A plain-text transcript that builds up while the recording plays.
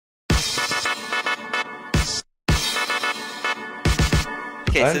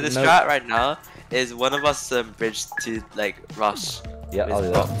Okay, so the strat right now is one of us bridge to like rush. Yeah, I'll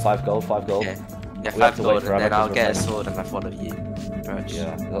do that. 5 gold, 5 gold. Okay. Yeah, 5 gold, and then I'll get a sword and I follow you. Approach.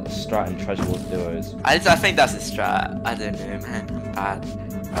 Yeah, got the strat and treasure wars duos. I think that's a strat. I don't know, man. I'm bad.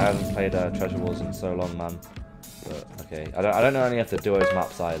 I haven't played treasure wars in so long, man. But okay, I don't know any of the duos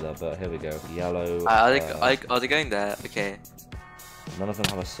maps either. But here we go. Yellow. Are they going there? Okay. None of them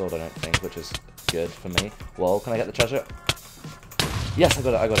have a sword, I don't think, which is good for me. Well, can I get the treasure? Yes, I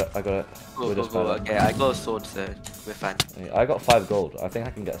got it. Cool. Okay, I got a sword, so we're fine. Yeah, I got 5 gold. I think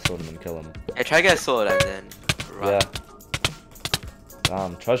I can get a sword and then kill him. Yeah, try to get a sword and then run. Yeah.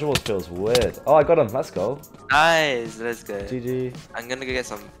 Damn, treasure wars feels weird. Oh, I got him. Let's go. Nice. Let's go. GG. I'm gonna go get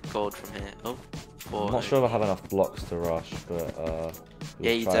some gold from here. Oh, 4. I'm not sure if I have enough blocks to rush, but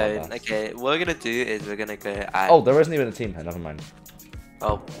yeah, you don't. Okay, what we're gonna do is we're gonna go. Oh, there isn't even a team here. Never mind.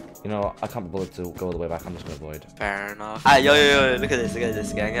 Oh. You know what? I can't be bothered to go all the way back. I'm just gonna avoid. Fair enough. Yo, look at this.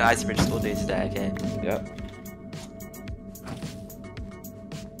 Okay, I'm gonna ice bridge all day today. Okay. Yep.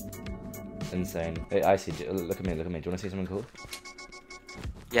 Insane. Hey, Icy, look at me. Do you want to see something cool?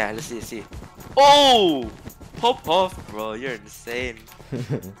 Yeah, let's see. Oh! Pop off, bro. You're insane.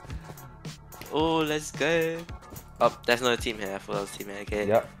 Oh, let's go. Oh, there's no team here. I thought that was a team here. Okay.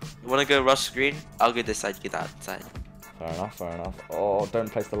 Yep. You wanna go rush screen? I'll go this side. You get that side. Fair enough. Oh,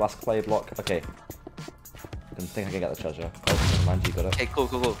 don't place the last clay block. Okay. I think I can get the treasure. Oh, never mind, you got it. Okay, cool.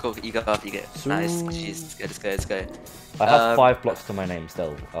 You got it. You get it. Nice. Jeez, let's go. I have 5 blocks to my name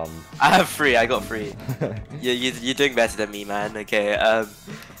still. I have 3. I got 3. You're doing better than me, man. Okay.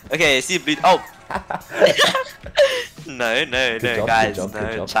 Okay. See blue. Oh. No, job, guys. good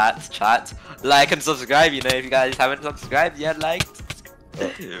No, job. Chat. Like and subscribe. You know, if you guys haven't subscribed yet, like.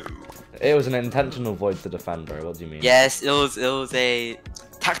 It was an intentional void to defend, bro. What do you mean? Yes, it was a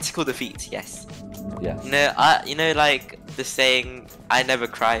tactical defeat. Yes. Yes. You know, like the saying, "I never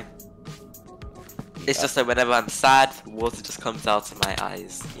cry." It's just that whenever I'm sad, water just comes out of my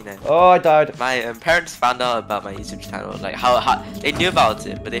eyes. You know. Oh, I died. My parents found out about my YouTube channel. Like how they knew about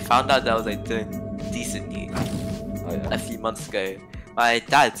it, but they found out that I was like doing decently a few months ago. My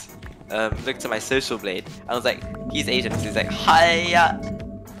dad looked at my social blade and was like, he's Asian, so he's like, hi.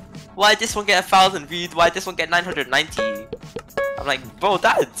 Why this one get 1,000 views? Why this one get 990? I'm like, bro,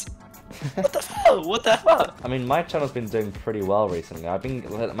 dad. What the hell? What the hell? I mean, my channel's been doing pretty well recently.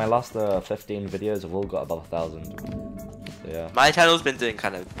 My last 15 videos have all got above 1,000. So, yeah. My channel's been doing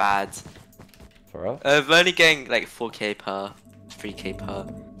kind of bad. For real? I'm only getting like 4k per, 3k per.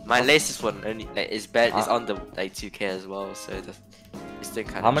 My latest one only is under like 2k as well, so it's doing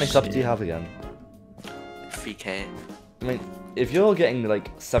kind of. How many subs do you have again? 3k. I mean, if you're getting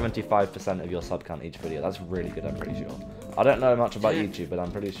like 75% of your sub count each video, that's really good, I'm pretty sure. I don't know much about YouTube, but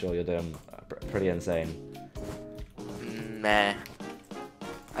I'm pretty sure you're doing pretty insane. Meh.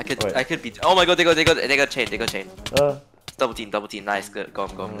 I could be. Oh my god, they got chain. Double team, nice, good, go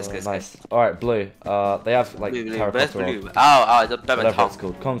on, let's go. Nice. Alright, blue. They have like Where's blue? I just bet my tongue. It's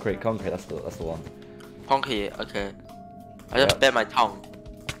called concrete, that's the one. Concrete, okay. I just bet my tongue.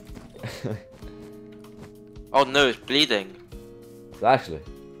 Oh no, it's bleeding. Actually.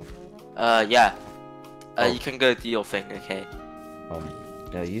 Yeah. You can go do your thing, okay.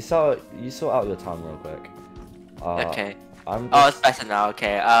 Yeah, you sort out your time real quick. Okay. It's better now,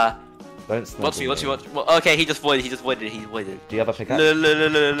 okay. Don't snuggle. Watch me. Okay, he just voided. Do you have a pickaxe?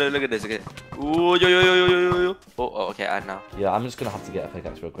 Look at this, Ooh, yo. Oh, okay, I know. Yeah, I'm just gonna have to get a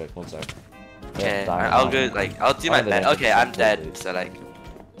pickaxe real quick, one sec. Okay, I'll do my best. Okay, I'm dead, so like.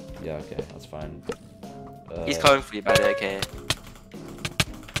 Yeah, okay, that's fine. He's coming for you, by the way, okay.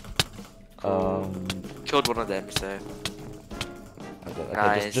 Killed one of them, so. Okay,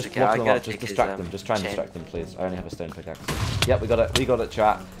 nice. just okay, block them up, just distract them, just try and distract them, please. I only have a stone pickaxe. Yep, we got it,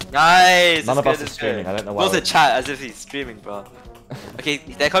 chat. Nice! None of us are streaming, I don't know why. What's the chat as if he's streaming, bro? Okay,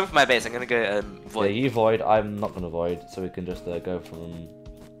 they're coming from my base, I'm gonna go void. Yeah, you void, I'm not gonna void, so we can just go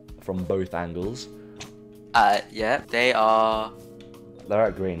from both angles. Yeah, they are... They're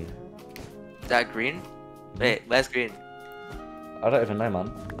at green. They're at green? Wait, where's green? I don't even know, man.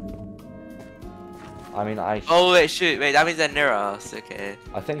 I mean, Oh wait, shoot! Wait, that means they're near us. Okay.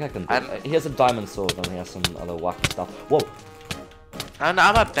 I think I can. He has a diamond sword and he has some other wacky stuff. Whoa! I'm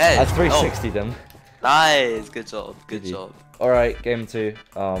at bed. I 360'd them. Nice, good job. All right, game 2.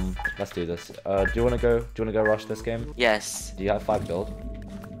 Let's do this. Do you wanna go rush this game? Yes. Do you have 5 gold?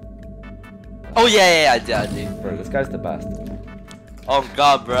 Oh yeah, I do. Bro, this guy's the best. Oh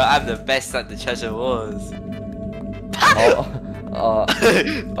god, bro, I'm the best at the treasure wars.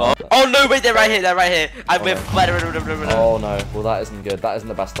 Oh no, wait, they're right here. I'm with. Oh no, well that isn't good. That isn't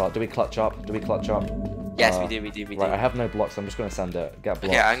the best start. Do we clutch up? Yes, we do, we do, we do. Right, I have no blocks. I'm just gonna send it. Get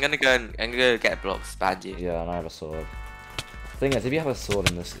blocks. Okay, I'm gonna go get blocks. Bad you. Yeah, and I have a sword. Thing is, if you have a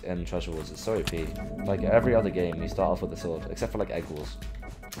sword in Treasure Wars, it's so OP. Like every other game, you start off with a sword, except for like Egg Wars.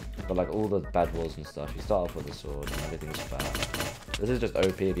 But like all the bad wars and stuff, you start off with a sword and everything's fair. This is just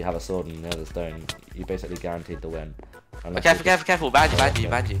OP if you have a sword and near the stone, you basically guaranteed the win. Careful, bad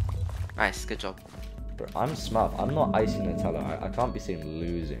you. Nice, good job. Bro, I'm smart. I'm not IcyNutella. I can't be seen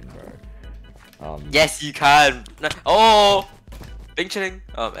losing, bro. Yes, you can. No. Oh, Bing chilling.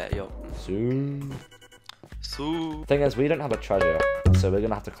 Oh, yo. So. Thing is, we don't have a treasure, so we're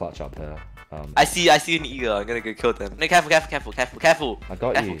gonna have to clutch up here. I see an eagle. I'm gonna go kill them. No, careful. I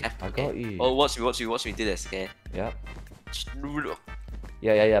got you. I got you. Oh, watch me do this, okay? Yeah.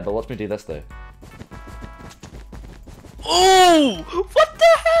 Yeah. But watch me do this though. Oh, what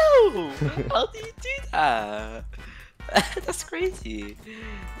the hell? How do you do that? That's crazy.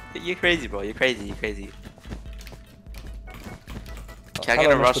 You're crazy, bro. You're crazy. Okay, I'm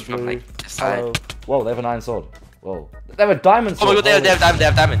gonna rush from like this side. Whoa, they have an iron sword. Whoa. They have a diamond sword. Oh my god, they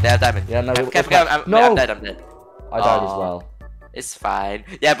have diamond. Yeah, no. Careful, no. I'm dead. I died as well. It's fine.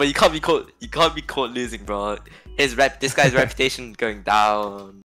 Yeah, but you can't be caught losing, bro. This guy's reputation going down.